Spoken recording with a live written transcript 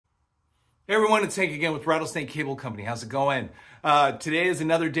Hey everyone, it's Hank again with Rattlesnake Cable Company. How's it going? Today is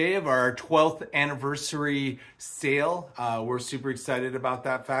another day of our 12th anniversary sale. We're super excited about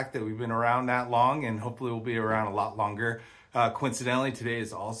that fact that we've been around that long, and hopefully we'll be around a lot longer. Coincidentally, today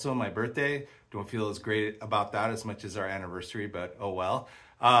is also my birthday. Don't feel as great about that as much as our anniversary, but oh well.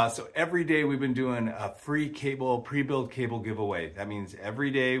 So every day we've been doing a free cable, pre-built cable giveaway. That means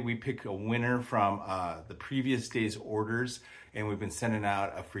every day we pick a winner from the previous day's orders, and we've been sending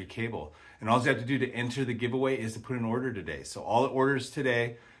out a free cable. And all you have to do to enter the giveaway is to put an order today. So all the orders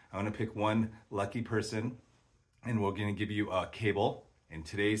today, I'm gonna pick one lucky person, and we're gonna give you a cable. And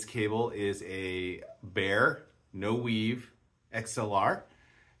today's cable is a Bear, no weave, XLR.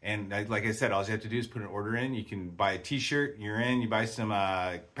 And like I said, all you have to do is put an order in. You can buy a t-shirt, you're in. You buy some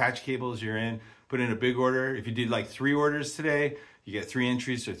patch cables, you're in. Put in a big order. If you did like 3 orders today, you get 3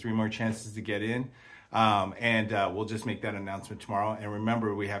 entries, so 3 more chances to get in. We'll just make that announcement tomorrow. And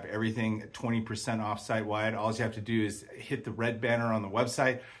remember, we have everything 20% off site-wide. All you have to do is hit the red banner on the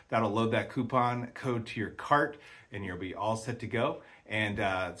website. That'll load that coupon code to your cart, and you'll be all set to go. And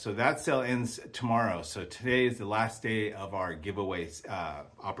so that sale ends tomorrow. So today is the last day of our giveaway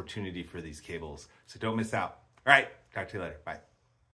opportunity for these cables. So don't miss out. All right, talk to you later. Bye.